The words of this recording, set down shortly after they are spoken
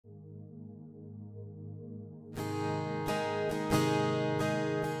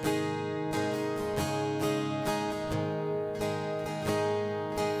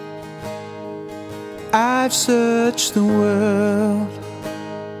I've searched the world,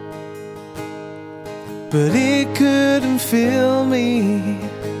 but it couldn't fill me.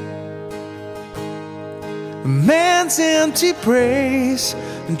 A man's empty praise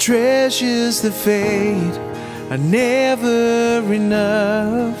and treasures that fade are never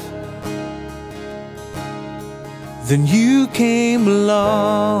enough. Then you came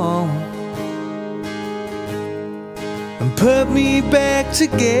along and put me back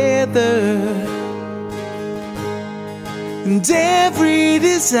together, and every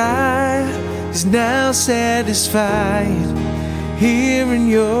desire is now satisfied here in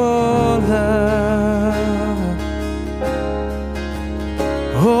your love.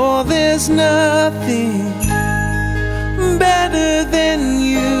 Oh, there's nothing better than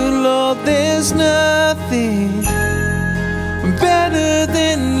you, Lord. There's nothing better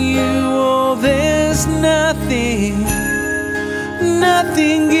than you. Oh, there's nothing,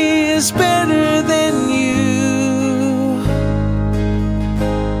 nothing is better than you.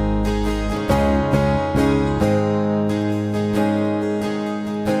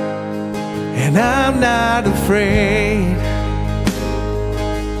 And I'm not afraid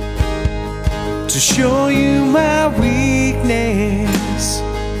to show you my weakness,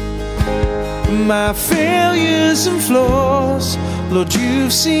 my failures and flaws. Lord,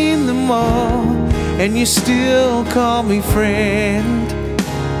 you've seen them all, and you still call me friend.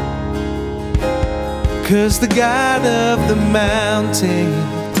 'Cause the God of the mountain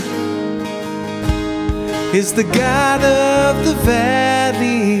is the God of the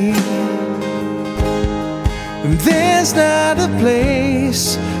valley, and there's not a place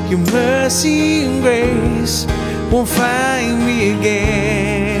your mercy and grace won't find me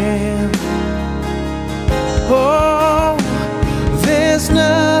again. Oh, there's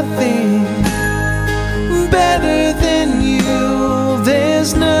nothing better than you.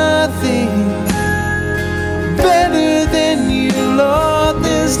 There's nothing better than you, Lord.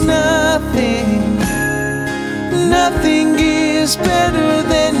 There's nothing, nothing is better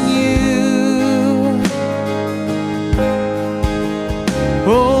than you.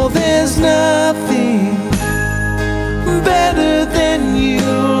 Oh, there's nothing better than you.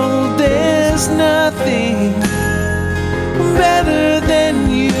 There's nothing better than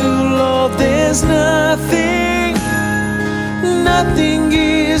you, Lord. There's nothing, nothing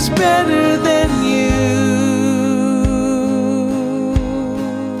is better than you.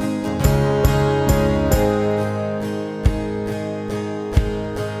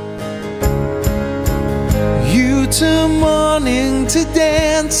 You turn mourning to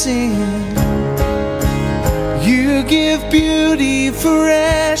dancing, you give beauty for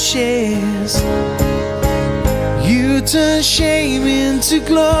ashes, you turn shame into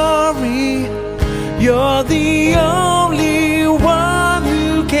glory. You're the only one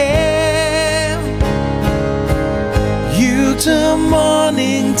who can. You turn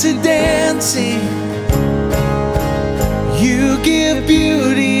mourning to dancing, you give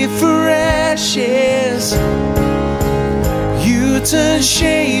beauty for ashes, you turn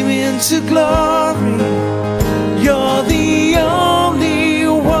shame into glory. You're the only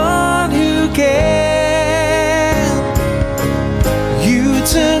one who can. You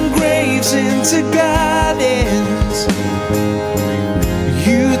turn graves into gardens,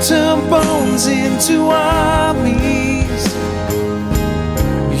 you turn bones into armies,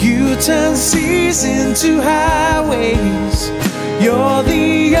 you turn seas into highways. You're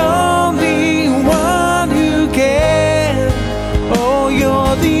the only one who can. Oh,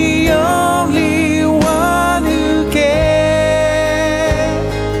 you're the only one who can.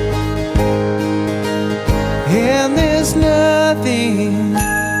 And there's nothing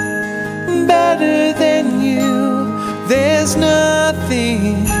better than you. There's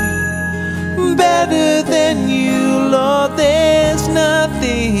nothing better than you, Lord. There's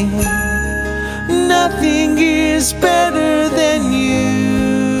nothing, nothing is better than you.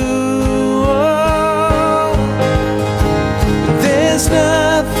 Oh, there's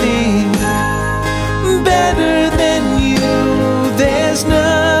nothing better than you. There's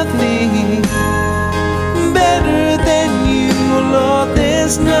nothing better than you, Lord.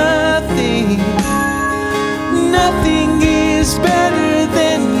 There's nothing, nothing is better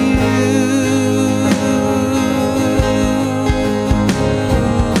than you.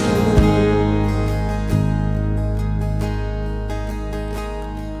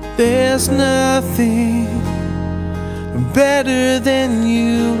 There's nothing better than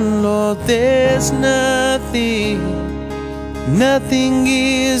you, Lord. There's nothing, nothing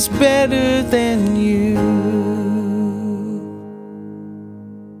is better than you.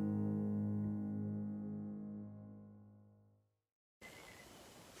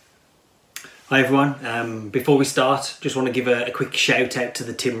 Hi everyone, before we start, just want to give a quick shout out to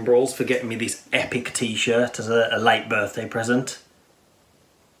the Timbrels for getting me this epic t-shirt as a late birthday present.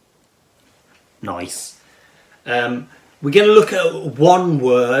 Nice. We're going to look at one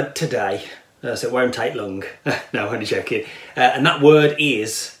word today, so it won't take long. No, I'm only joking. And that word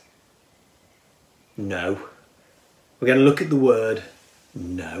is no. We're going to look at the word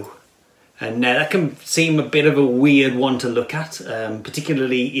no. And that can seem a bit of a weird one to look at,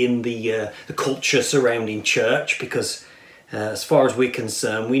 particularly in the culture surrounding church, because as far as we're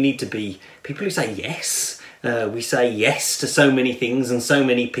concerned, we need to be people who say yes. We say yes to so many things and so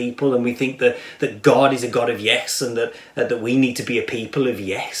many people, and we think that God is a God of yes, and that we need to be a people of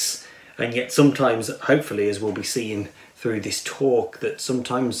yes. And yet sometimes, hopefully, as we'll be seeing through this talk, that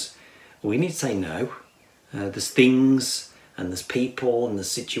sometimes we need to say no. There's things, and there's people, and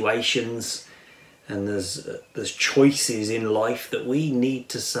there's situations, and there's choices in life that we need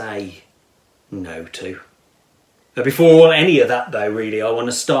to say no to. Before any of that though, really, I want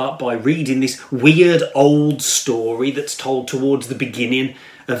to start by reading this weird old story that's told towards the beginning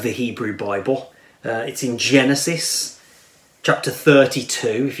of the Hebrew Bible. It's in Genesis chapter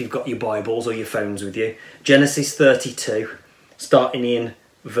 32, if you've got your Bibles or your phones with you. Genesis 32, starting in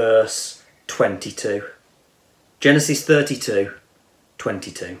verse 22. Genesis 32,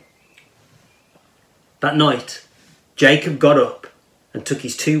 22. That night, Jacob got up and took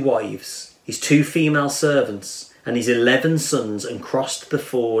his 2 wives, his 2 female servants, and his 11 sons, and crossed the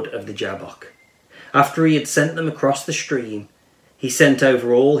ford of the Jabbok. After he had sent them across the stream, he sent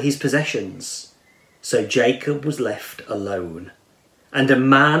over all his possessions. So Jacob was left alone, and a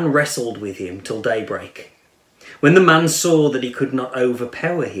man wrestled with him till daybreak. When the man saw that he could not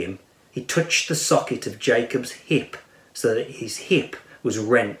overpower him, he touched the socket of Jacob's hip, so that his hip was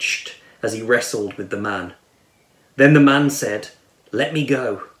wrenched as he wrestled with the man. Then the man said, "Let me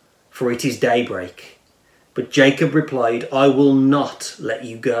go, for it is daybreak." But Jacob replied, "I will not let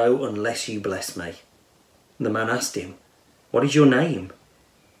you go unless you bless me." And the man asked him, "What is your name?"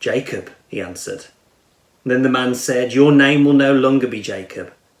 "Jacob," he answered. And then the man said, "Your name will no longer be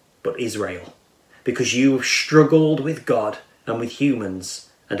Jacob, but Israel, because you have struggled with God and with humans,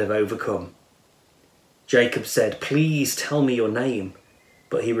 and have overcome." Jacob said, "Please tell me your name."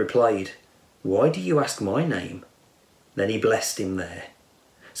 But he replied, "Why do you ask my name?" Then he blessed him there.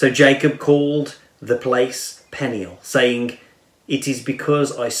 So Jacob called the place Peniel, saying, "It is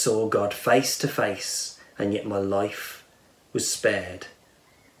because I saw God face to face, and yet my life was spared."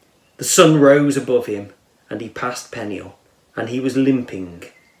 The sun rose above him, and he passed Peniel, and he was limping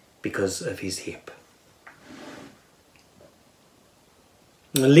because of his hip.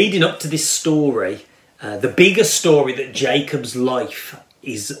 Leading up to this story, the biggest story that Jacob's life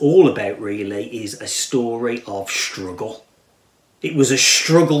is all about, really, is a story of struggle. It was a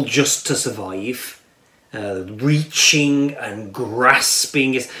struggle just to survive. Reaching and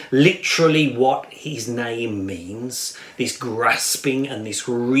grasping is literally what his name means. This grasping and this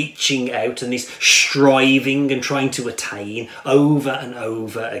reaching out and this striving and trying to attain over and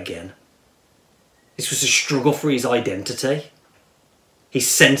over again. This was a struggle for his identity, his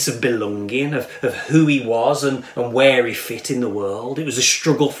sense of belonging, of who he was and where he fit in the world. It was a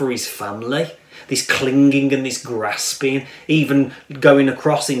struggle for his family, this clinging and this grasping, even going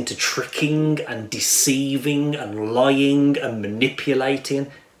across into tricking and deceiving and lying and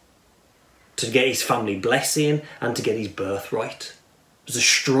manipulating to get his family blessing and to get his birthright. It was a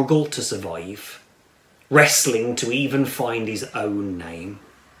struggle to survive, wrestling to even find his own name.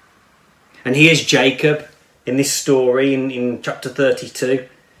 And here's Jacob in this story in chapter 32,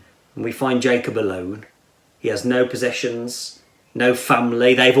 and we find Jacob alone. He has no possessions, no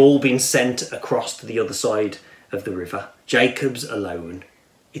family. They've all been sent across to the other side of the river. Jacob's alone.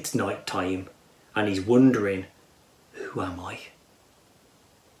 It's night time, and he's wondering, who am I?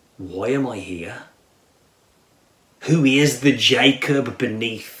 Why am I here? Who is the Jacob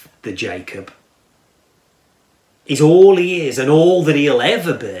beneath the Jacob? Is all he is and all that he'll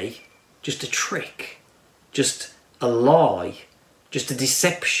ever be just a trick? Just a lie, just a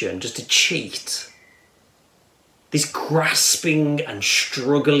deception, just a cheat? This grasping and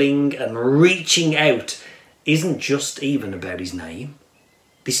struggling and reaching out isn't just even about his name.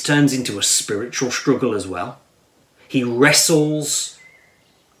 This turns into a spiritual struggle as well. He wrestles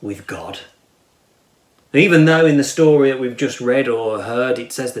with God. And even though in the story that we've just read or heard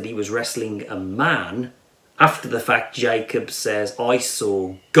it says that he was wrestling a man, after the fact Jacob says, "I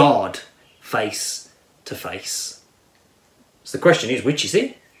saw God face to face." So the question is, which is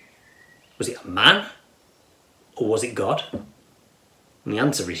it? Was it a man or was it God? And the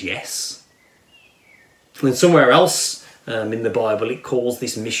answer is yes. And somewhere else in the Bible, it calls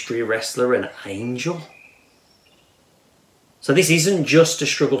this mystery wrestler an angel. So this isn't just a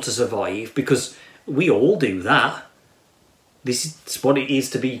struggle to survive, because we all do that. This is what it is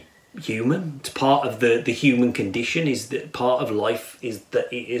to be human. It's part of the human condition, is that part of life is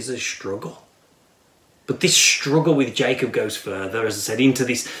that it is a struggle. But this struggle with Jacob goes further, as I said, into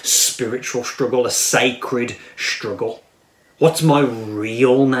this spiritual struggle, a sacred struggle. What's my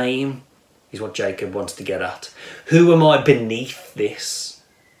real name is what Jacob wants to get at. Who am I beneath this?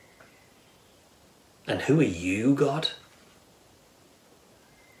 And who are you, God?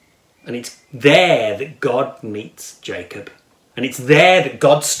 And it's there that God meets Jacob. And it's there that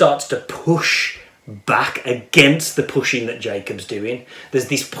God starts to push back against the pushing that Jacob's doing. There's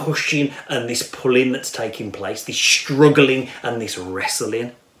this pushing and this pulling that's taking place, this struggling and this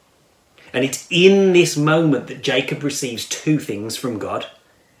wrestling. And it's in this moment that Jacob receives two things from God.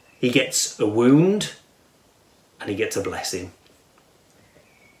 He gets a wound and he gets a blessing.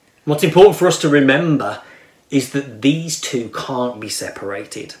 What's important for us to remember is that these two can't be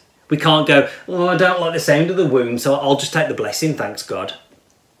separated. We can't go, oh, I don't like the sound of the wound, so I'll just take the blessing, thanks God.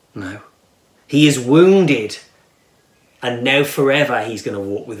 No. He is wounded, and now forever he's going to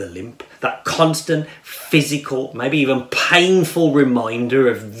walk with a limp. That constant physical, maybe even painful reminder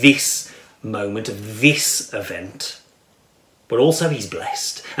of this moment, of this event. But also he's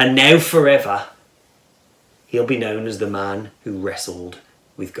blessed, and now forever he'll be known as the man who wrestled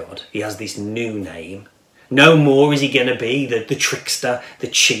with God. He has this new name. No more is he going to be the trickster, the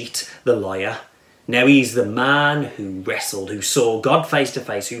cheat, the liar. Now he's the man who wrestled, who saw God face to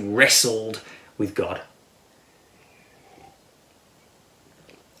face, who wrestled with God.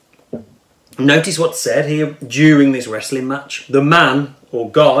 Notice what's said here during this wrestling match. The man,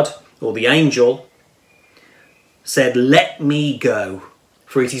 or God, or the angel, said, "Let me go,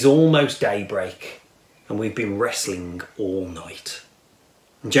 for it is almost daybreak, and we've been wrestling all night."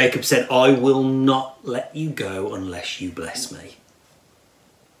 And Jacob said, "I will not let you go unless you bless me."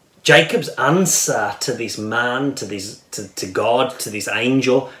 Jacob's answer to this man, to God, to this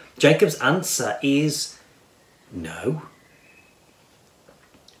angel, Jacob's answer is no.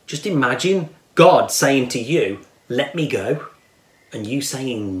 Just imagine God saying to you, "Let me go," and you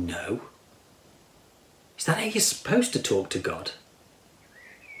saying no. Is that how you're supposed to talk to God?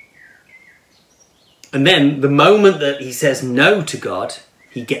 And then the moment that he says no to God,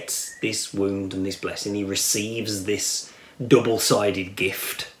 he gets this wound and this blessing. He receives this double-sided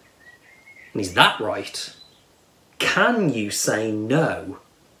gift. And is that right? Can you say no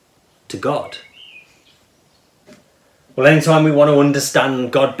to God? Well, anytime we want to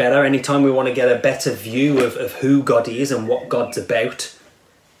understand God better, anytime we want to get a better view of who God is and what God's about,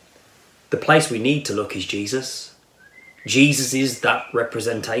 the place we need to look is Jesus. Jesus is that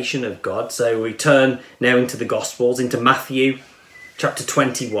representation of God. So we turn now into the Gospels, into Matthew chapter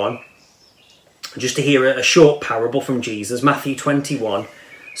 21, just to hear a short parable from Jesus. Matthew 21,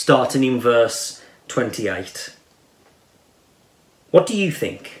 starting in verse 28. What do you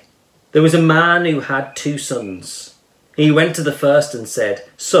think? There was a man who had 2 sons. He went to the first and said,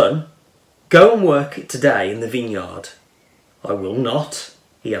 "Son, go and work today in the vineyard." "I will not,"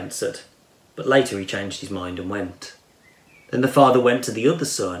 he answered. But later he changed his mind and went. Then the father went to the other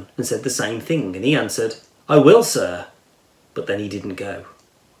son and said the same thing, and he answered, "I will, sir." But then he didn't go.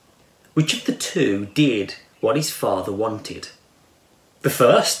 Which of the 2 did what his father wanted? "The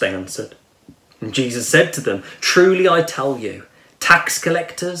first," they answered. And Jesus said to them, "Truly I tell you, tax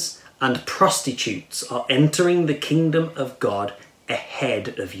collectors and prostitutes are entering the kingdom of God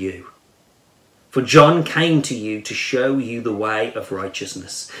ahead of you. For John came to you to show you the way of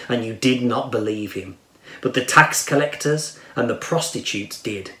righteousness, and you did not believe him. But the tax collectors and the prostitutes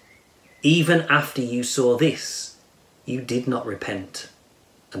did. Even after you saw this, you did not repent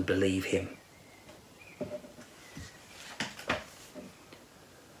and believe him."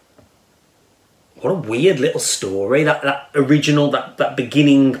 What a weird little story, that original, that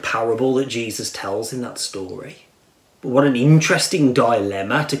beginning parable that Jesus tells in that story. But what an interesting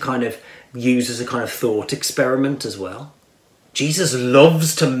dilemma to kind of use as a kind of thought experiment as well. Jesus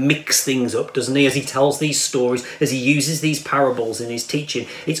loves to mix things up, doesn't he? As he tells these stories, as he uses these parables in his teaching,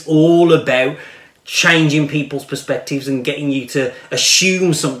 it's all about changing people's perspectives and getting you to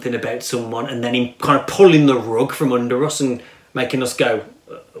assume something about someone, and then him kind of pulling the rug from under us and making us go,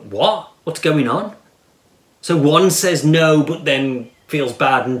 what? What's going on? So one says no, but then feels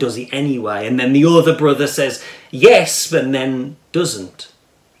bad and does it anyway. And then the other brother says yes, but then doesn't.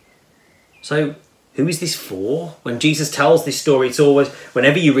 So Who is this for? When Jesus tells this story, it's always,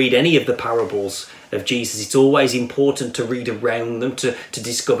 whenever you read any of the parables of Jesus, it's always important to read around them to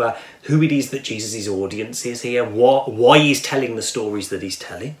discover who it is that Jesus' audience is here, why he's telling the stories that he's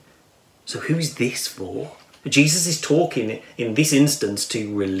telling. So who is this for? Jesus is talking in this instance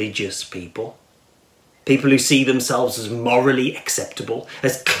to religious people. People who see themselves as morally acceptable,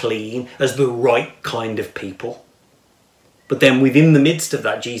 as clean, as the right kind of people. But then within the midst of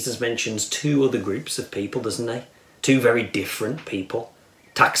that, Jesus mentions two other groups of people, doesn't he? Two very different people.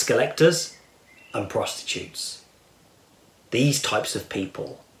 Tax collectors and prostitutes. These types of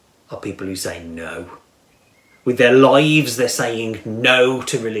people are people who say no. With their lives, they're saying no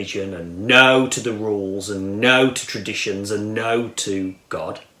to religion and no to the rules and no to traditions and no to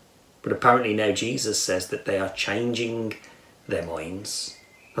God. But apparently now Jesus says that they are changing their minds.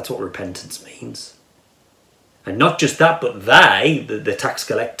 That's what repentance means. And not just that, but they, the tax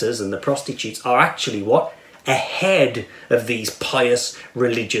collectors and the prostitutes, are actually what? Ahead of these pious,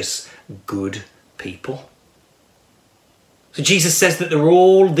 religious, good people. So Jesus says that there are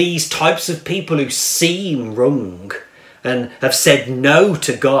all these types of people who seem wrong and have said no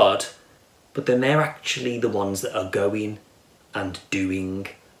to God, but then they're actually the ones that are going and doing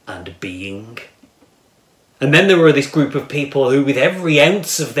and being. And then there are this group of people who, with every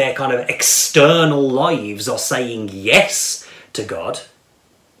ounce of their kind of external lives, are saying yes to God,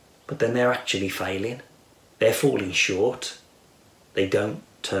 but then they're actually failing. They're falling short. They don't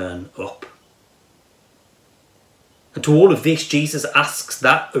turn up. And to all of this, Jesus asks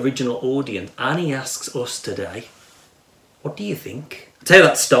that original audience, and he asks us today, what do you think? I'll tell you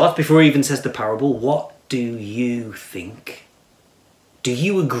that starts before he even says the parable. What do you think? Do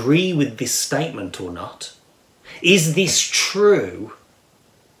you agree with this statement or not? Is this true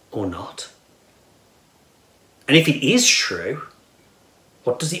or not? And if it is true,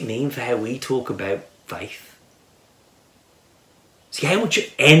 what does it mean for how we talk about faith? See, how much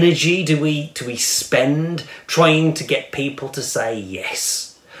energy do we spend trying to get people to say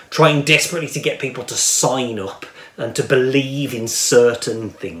yes? Trying desperately to get people to sign up and to believe in certain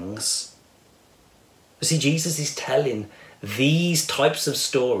things? You see, Jesus is telling these types of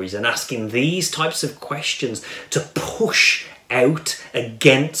stories and asking these types of questions to push out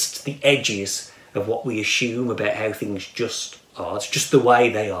against the edges of what we assume about how things just are. It's just the way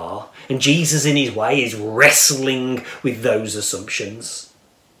they are. And Jesus, in his way, is wrestling with those assumptions.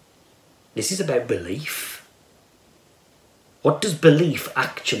 This is about belief. What does belief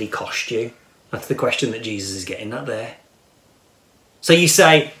actually cost you? That's the question that Jesus is getting at there. So you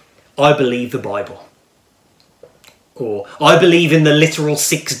say, I believe the Bible. Or, I believe in the literal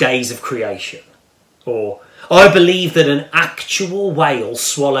 6 days of creation. Or, I believe that an actual whale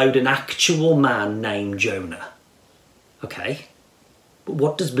swallowed an actual man named Jonah. Okay, but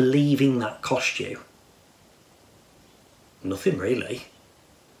what does believing that cost you? Nothing really.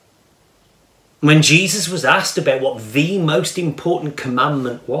 When Jesus was asked about what the most important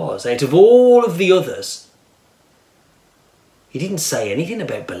commandment was out of all of the others, he didn't say anything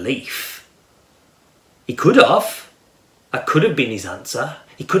about belief. He could have. That could have been his answer.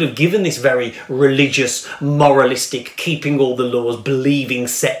 He could have given this very religious, moralistic, keeping all the laws, believing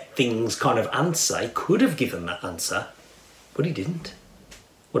set things kind of answer. He could have given that answer, but he didn't.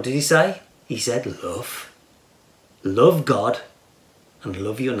 What did he say? He said love. Love God and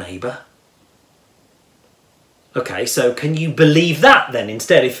love your neighbour. Okay, so can you believe that then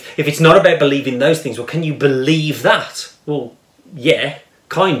instead? If it's not about believing those things, well, can you believe that? Well, yeah,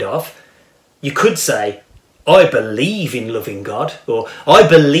 kind of. You could say, I believe in loving God, or I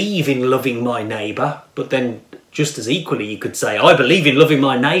believe in loving my neighbour, but then just as equally you could say, I believe in loving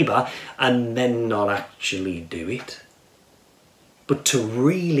my neighbour, and then not actually do it. But to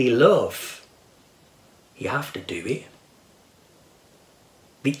really love, you have to do it.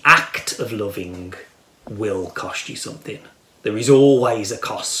 The act of loving will cost you something. There is always a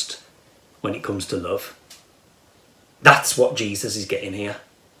cost when it comes to love. That's what Jesus is getting here.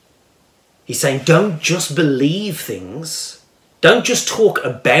 He's saying, don't just believe things. Don't just talk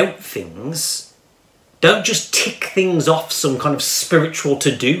about things. Don't just tick things off some kind of spiritual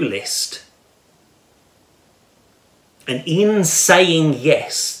to-do list. And in saying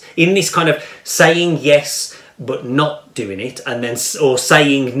yes, in this kind of saying yes but not doing it, and then or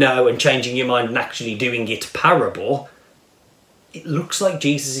saying no and changing your mind and actually doing it parable, it looks like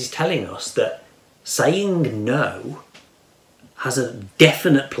Jesus is telling us that saying no has a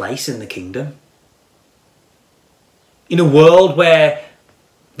definite place in the kingdom. In a world where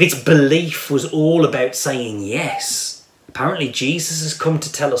this belief was all about saying yes, apparently Jesus has come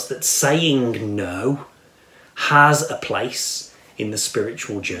to tell us that saying no has a place in the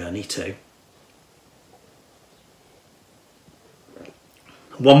spiritual journey too.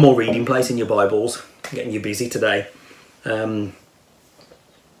 one more reading place in your Bibles. I'm getting you busy today. Old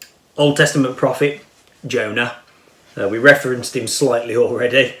Testament prophet Jonah. We referenced him slightly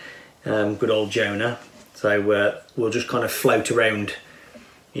already. Good old Jonah. So we'll just kind of float around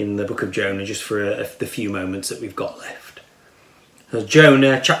in the book of Jonah just for the few moments that we've got left. So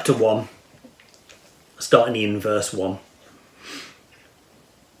Jonah chapter 1, starting in verse 1.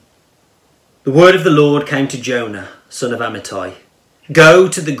 The word of the Lord came to Jonah, son of Amittai. Go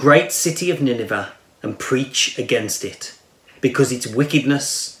to the great city of Nineveh and preach against it, because its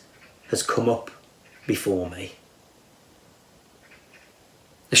wickedness has come up before me.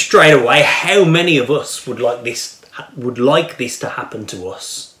 Straight away, how many of us would like this to happen to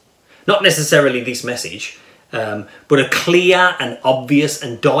us? Not necessarily this message, but a clear and obvious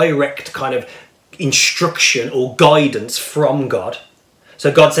and direct kind of instruction or guidance from God.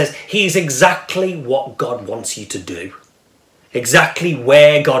 So God says, here's exactly what God wants you to do. Exactly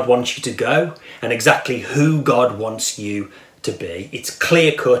where God wants you to go, and exactly who God wants you to be. It's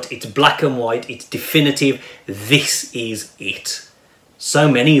clear cut, it's black and white, it's definitive. This is it. So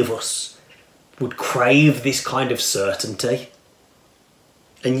many of us would crave this kind of certainty.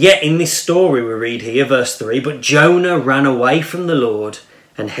 And yet in this story we read here, verse 3, but Jonah ran away from the Lord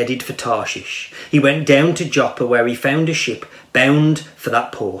and headed for Tarshish. He went down to Joppa, where he found a ship bound for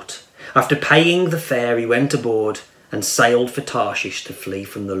that port. After paying the fare, he went aboard and sailed for Tarshish to flee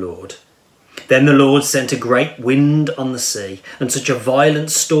from the Lord. Then the Lord sent a great wind on the sea, and such a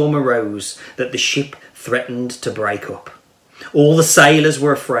violent storm arose that the ship threatened to break up. All the sailors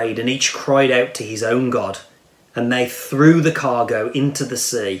were afraid, and each cried out to his own God, and they threw the cargo into the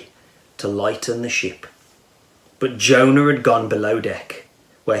sea to lighten the ship. But Jonah had gone below deck,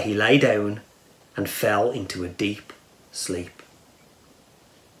 where he lay down and fell into a deep sleep.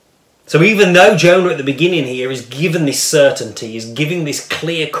 So even though Jonah at the beginning here is given this certainty, is giving this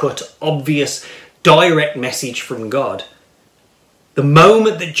clear-cut, obvious, direct message from God, the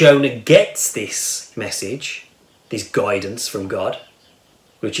moment that Jonah gets this message, this guidance from God,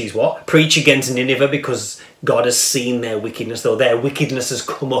 which is what? Preach against Nineveh because God has seen their wickedness, or their wickedness has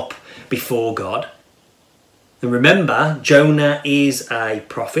come up before God. And remember, Jonah is a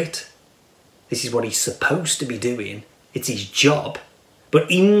prophet. This is what he's supposed to be doing. It's his job. But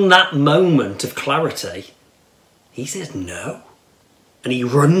in that moment of clarity, he says no. And he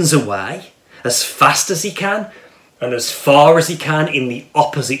runs away as fast as he can and as far as he can in the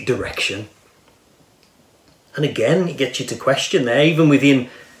opposite direction. And again, it gets you to question there, even within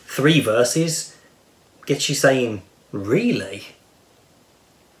 3 verses, gets you saying, really?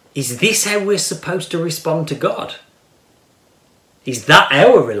 Is this how we're supposed to respond to God? Is that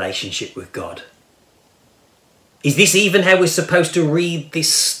our relationship with God? Is this even how we're supposed to read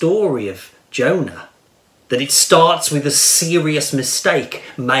this story of Jonah? That it starts with a serious mistake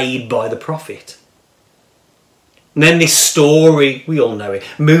made by the prophet. And then this story, we all know it,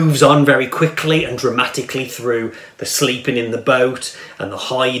 moves on very quickly and dramatically through the sleeping in the boat and the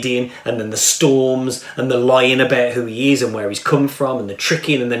hiding and then the storms and the lying about who he is and where he's come from and the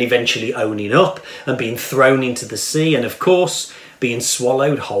tricking and then eventually owning up and being thrown into the sea and of course being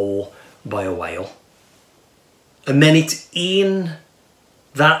swallowed whole by a whale. And then it's in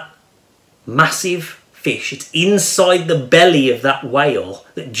that massive fish, it's inside the belly of that whale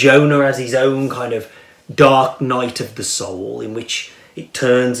that Jonah has his own kind of dark night of the soul in which it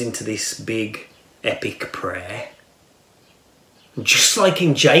turns into this big epic prayer. And just like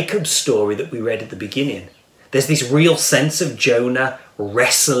in Jacob's story that we read at the beginning, there's this real sense of Jonah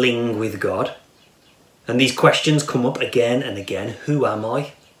wrestling with God. And these questions come up again and again. Who am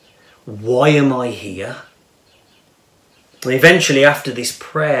I? Why am I here? And eventually after this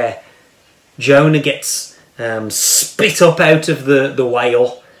prayer, Jonah gets spit up out of the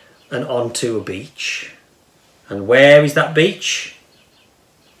whale and onto a beach. And where is that beach?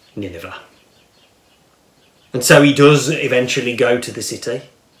 Nineveh. And so he does eventually go to the city.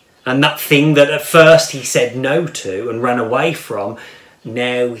 And that thing that at first he said no to and ran away from,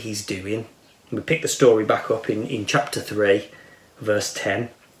 now he's doing. And we pick the story back up in chapter 3, verse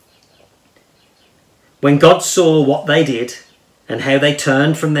 10. When God saw what they did and how they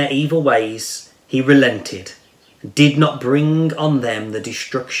turned from their evil ways, he relented and did not bring on them the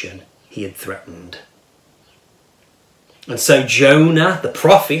destruction he had threatened. And so Jonah, the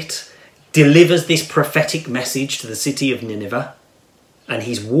prophet, delivers this prophetic message to the city of Nineveh, and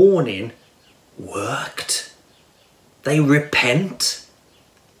his warning worked. They repent.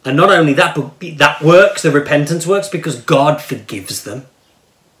 And not only that, but that works, the repentance works because God forgives them.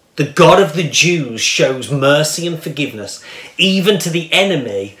 The God of the Jews shows mercy and forgiveness even to the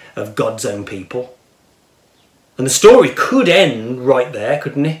enemy of God's own people. And the story could end right there,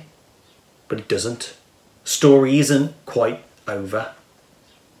 couldn't it? But it doesn't. The story isn't quite over.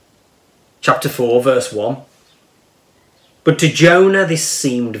 Chapter 4, verse 1. But to Jonah this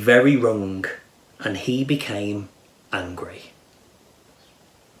seemed very wrong, and he became angry.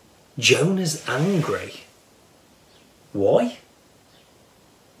 Jonah's angry. Why?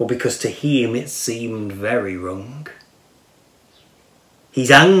 Well, because to him it seemed very wrong.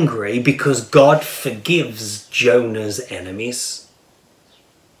 He's angry because God forgives Jonah's enemies.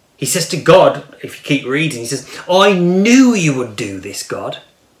 He says to God, if you keep reading, he says, I knew you would do this, God.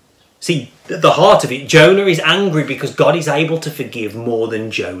 See, at the heart of it, Jonah is angry because God is able to forgive more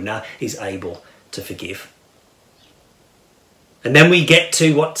than Jonah is able to forgive. And then we get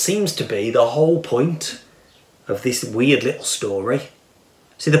to what seems to be the whole point of this weird little story.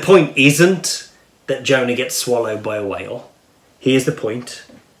 See, the point isn't that Jonah gets swallowed by a whale. Here's the point,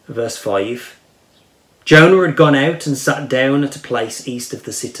 verse 5. Jonah had gone out and sat down at a place east of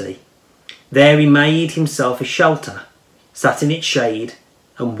the city. There he made himself a shelter, sat in its shade,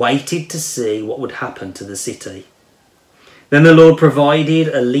 and waited to see what would happen to the city. Then the Lord provided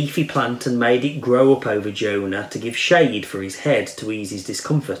a leafy plant and made it grow up over Jonah to give shade for his head to ease his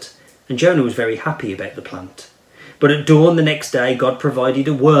discomfort. And Jonah was very happy about the plant. But at dawn the next day, God provided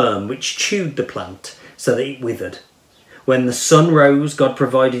a worm which chewed the plant so that it withered. When the sun rose, God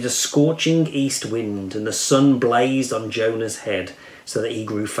provided a scorching east wind, and the sun blazed on Jonah's head so that he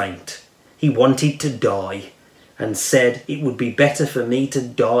grew faint. He wanted to die and said, it would be better for me to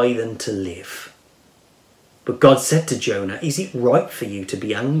die than to live. But God said to Jonah, is it right for you to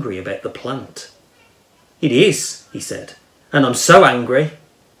be angry about the plant? It is, he said, and I'm so angry,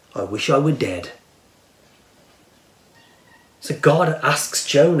 I wish I were dead. So God asks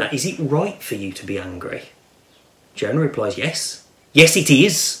Jonah, is it right for you to be angry? Jonah replies, yes. Yes, it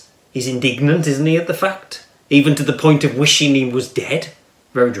is. He's indignant, isn't he, at the fact? Even to the point of wishing he was dead.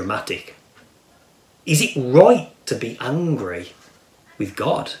 Very dramatic. Is it right to be angry with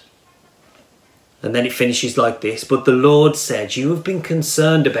God? And then it finishes like this. But the Lord said, you have been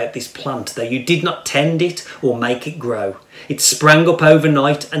concerned about this plant, though you did not tend it or make it grow. It sprang up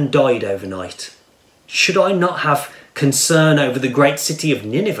overnight and died overnight. Should I not have concern over the great city of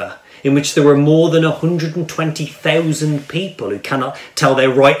Nineveh, in which there were more than 120,000 people who cannot tell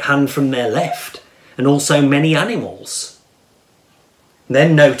their right hand from their left, and also many animals? And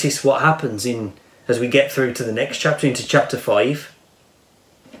then notice what happens as we get through to the next chapter, into chapter 5.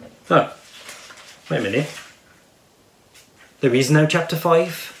 Oh, wait a minute. There is no chapter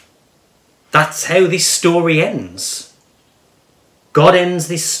 5. That's how this story ends. God ends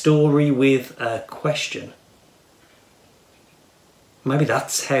this story with a question. Maybe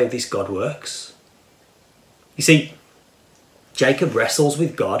that's how this God works. You see, Jacob wrestles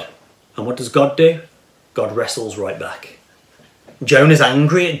with God, and what does God do? God wrestles right back. Jonah's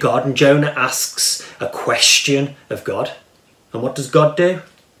angry at God, and Jonah asks a question of God. And what does God do?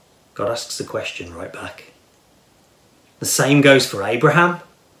 God asks a question right back. The same goes for Abraham,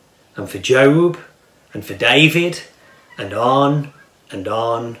 and for Job, and for David, and on, and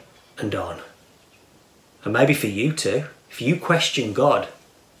on, and on. And maybe for you too. If you question God,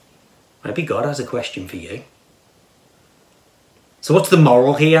 maybe God has a question for you. So what's the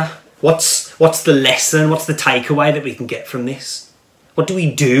moral here? What's the lesson? What's the takeaway that we can get from this? What do we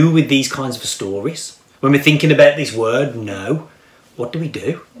do with these kinds of stories? When we're thinking about this word, no, what do we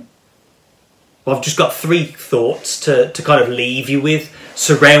do? Well, I've just got 3 thoughts to kind of leave you with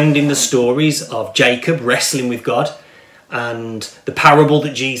surrounding the stories of Jacob wrestling with God, and the parable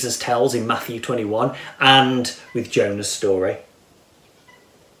that Jesus tells in Matthew 21, and with Jonah's story.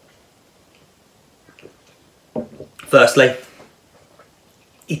 Firstly,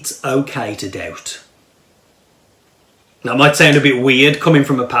 it's okay to doubt. Now, it might sound a bit weird coming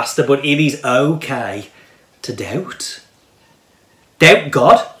from a pastor, but it is okay to doubt. Doubt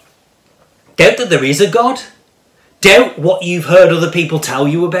God. Doubt that there is a God. Doubt what you've heard other people tell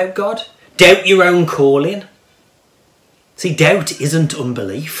you about God. Doubt your own calling. See, doubt isn't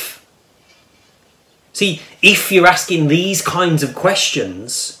unbelief. See, if you're asking these kinds of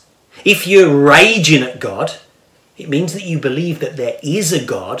questions, if you're raging at God, it means that you believe that there is a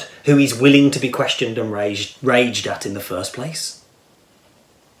God who is willing to be questioned and raged at in the first place.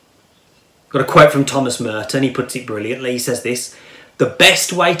 Got a quote from Thomas Merton. He puts it brilliantly. He says this: the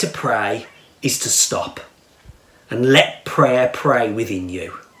best way to pray is to stop and let prayer pray within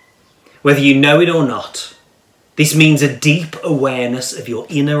you. Whether you know it or not, this means a deep awareness of your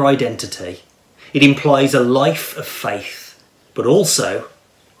inner identity. It implies a life of faith, but also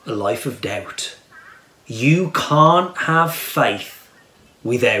a life of doubt. You can't have faith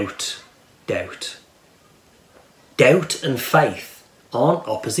without doubt. doubt and faith aren't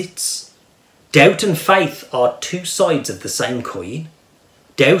opposites. Doubt and faith are two sides of the same coin.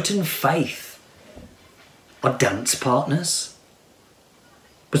 Doubt and faith are dance partners.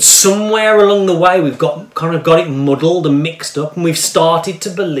 But somewhere along the way we've kind of got it muddled and mixed up, and we've started to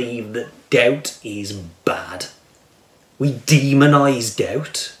believe that doubt is bad. We demonise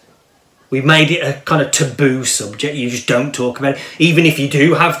doubt. We've made it a kind of taboo subject. You just don't talk about it. Even if you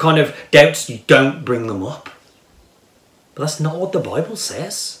do have kind of doubts, you don't bring them up. But that's not what the Bible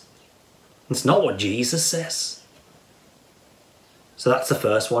says. It's not what Jesus says. So that's the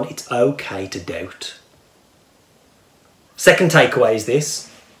first one. It's okay to doubt. Second takeaway is this.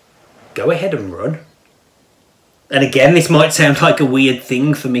 Go ahead and run. And again, this might sound like a weird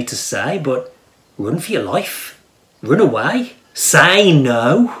thing for me to say, but run for your life. Run away. Say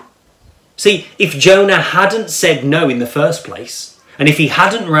no. See, if Jonah hadn't said no in the first place, and if he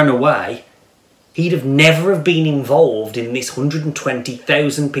hadn't run away, he'd have never have been involved in this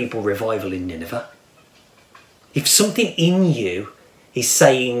 120,000 people revival in Nineveh. If something in you is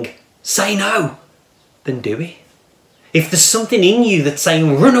saying, say no, then do it. If there's something in you that's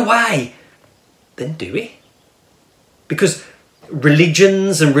saying, run away, then do it. Because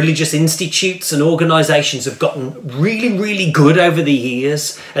religions and religious institutes and organisations have gotten really, really good over the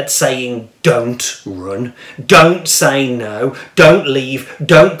years at saying, don't run, don't say no, don't leave,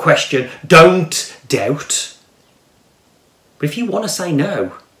 don't question, don't doubt. But if you want to say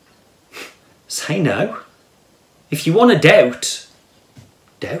no, say no. If you want to doubt,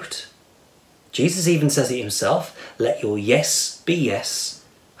 doubt. Jesus even says it himself, let your yes be yes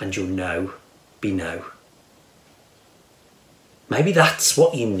and your no be no. Maybe that's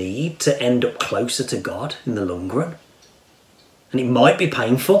what you need to end up closer to God in the long run. And it might be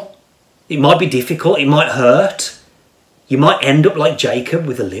painful. It might be difficult. It might hurt. You might end up like Jacob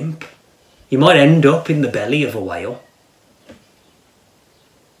with a limp. You might end up in the belly of a whale.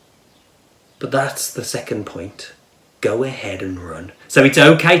 But that's the second point. Go ahead and run. So it's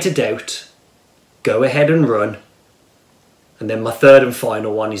okay to doubt. Go ahead and run. And then my third and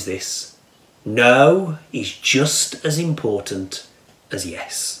final one is this. No is just as important as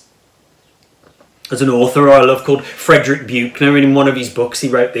yes. There's an author I love called Frederick Buechner, and in one of his books he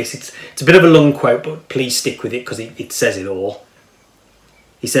wrote this. It's a bit of a long quote, but please stick with it because it says it all.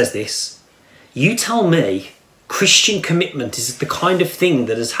 He says this, you tell me Christian commitment is the kind of thing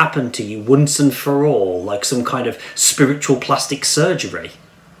that has happened to you once and for all, like some kind of spiritual plastic surgery.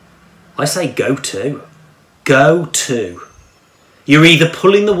 I say go to. Go to. You're either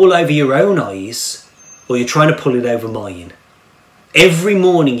pulling the wool over your own eyes or you're trying to pull it over mine. Every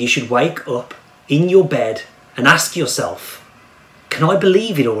morning you should wake up in your bed and ask yourself, can I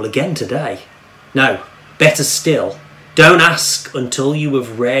believe it all again today? No, better still, don't ask until you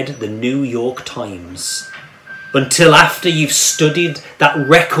have read the New York Times. Until after you've studied that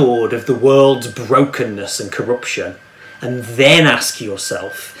record of the world's brokenness and corruption, and then ask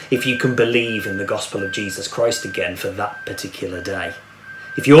yourself if you can believe in the gospel of Jesus Christ again for that particular day.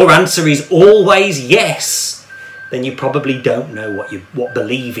 If your answer is always yes, then you probably don't know what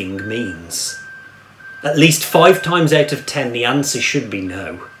believing means. At least 5 times out of 10, the answer should be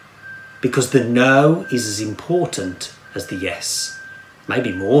no, because the no is as important as the yes,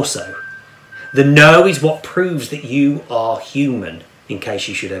 maybe more so. The no is what proves that you are human, in case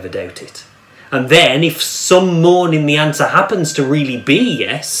you should ever doubt it. And then, if some morning the answer happens to really be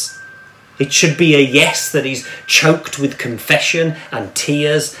yes, it should be a yes that is choked with confession and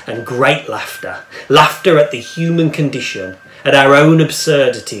tears and great laughter. Laughter at the human condition, at our own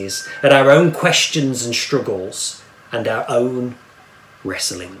absurdities, at our own questions and struggles, and our own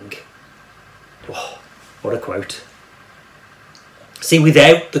wrestling. Oh, what a quote. See,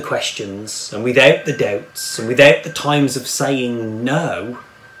 without the questions, and without the doubts, and without the times of saying no,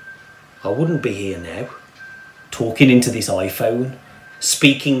 I wouldn't be here now, talking into this iPhone,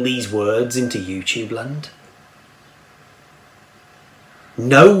 speaking these words into YouTube land.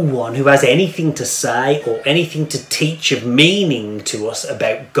 No one who has anything to say or anything to teach of meaning to us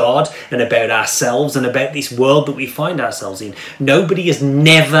about God and about ourselves and about this world that we find ourselves in, nobody has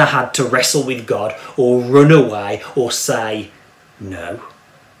never had to wrestle with God or run away or say no.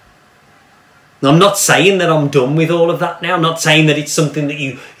 Now, I'm not saying that I'm done with all of that now. I'm not saying that it's something that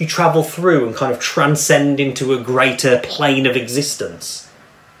you travel through and kind of transcend into a greater plane of existence.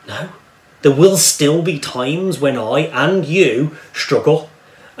 No. There will still be times when I and you struggle,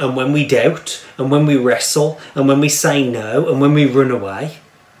 and when we doubt, and when we wrestle, and when we say no, and when we run away.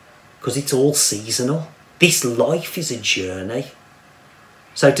 Because it's all seasonal. This life is a journey.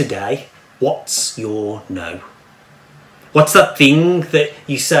 So today, what's your no? What's that thing that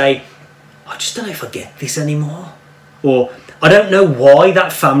you say, I just don't know if I get this anymore. Or I don't know why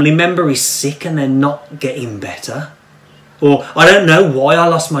that family member is sick and they're not getting better. Or I don't know why I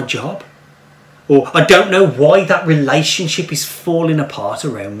lost my job. Or I don't know why that relationship is falling apart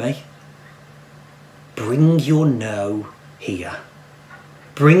around me. Bring your no here.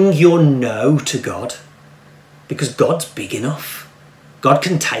 Bring your no to God. Because God's big enough. God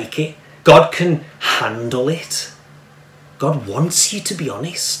can take it. God can handle it. God wants you to be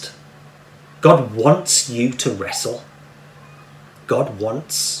honest. God wants you to wrestle. God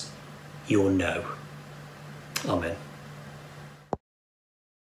wants your no. Amen.